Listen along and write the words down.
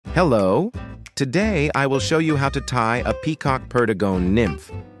Hello! Today I will show you how to tie a Peacock Perdigon nymph.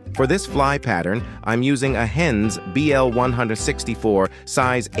 For this fly pattern, I'm using a hen's BL164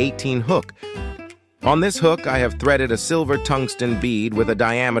 size 18 hook. On this hook, I have threaded a silver tungsten bead with a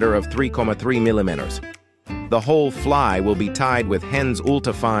diameter of 3.3 millimeters. The whole fly will be tied with hen's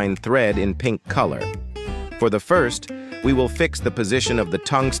ultra-fine thread in pink color. For the first, we will fix the position of the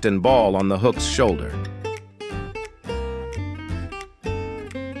tungsten ball on the hook's shoulder.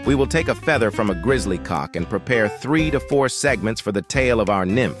 We will take a feather from a grizzly cock and prepare 3 to 4 segments for the tail of our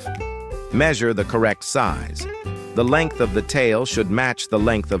nymph. Measure the correct size. The length of the tail should match the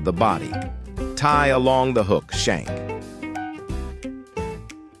length of the body. Tie along the hook shank.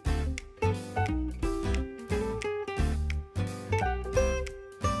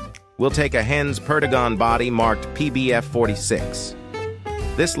 We'll take a hen's Perdigon body marked PBF 46.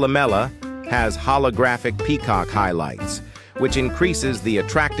 This lamella has holographic peacock highlights, which increases the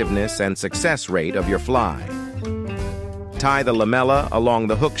attractiveness and success rate of your fly. Tie the lamella along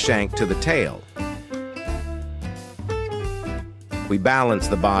the hook shank to the tail. We balance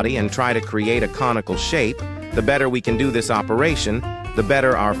the body and try to create a conical shape. The better we can do this operation, the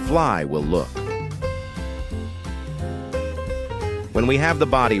better our fly will look. When we have the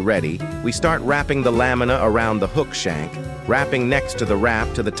body ready, we start wrapping the lamina around the hook shank, wrapping next to the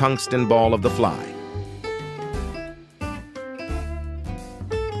wrap to the tungsten ball of the fly.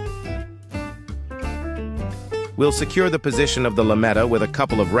 We'll secure the position of the lametta with a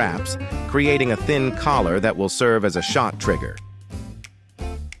couple of wraps, creating a thin collar that will serve as a shot trigger.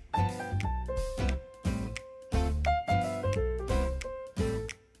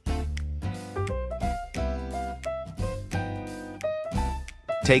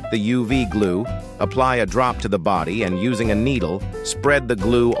 Take the UV glue, apply a drop to the body, and using a needle, spread the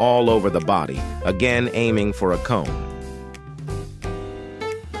glue all over the body, again aiming for a cone.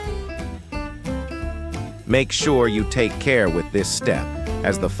 Make sure you take care with this step,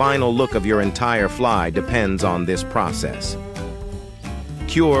 as the final look of your entire fly depends on this process.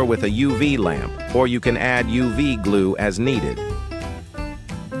 Cure with a UV lamp, or you can add UV glue as needed.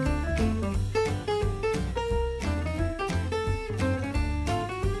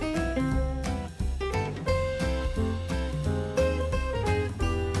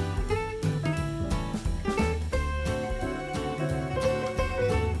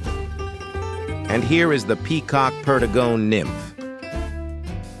 And here is the Peacock Perdigon nymph.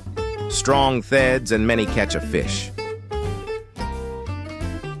 Strong threads and many catch a fish.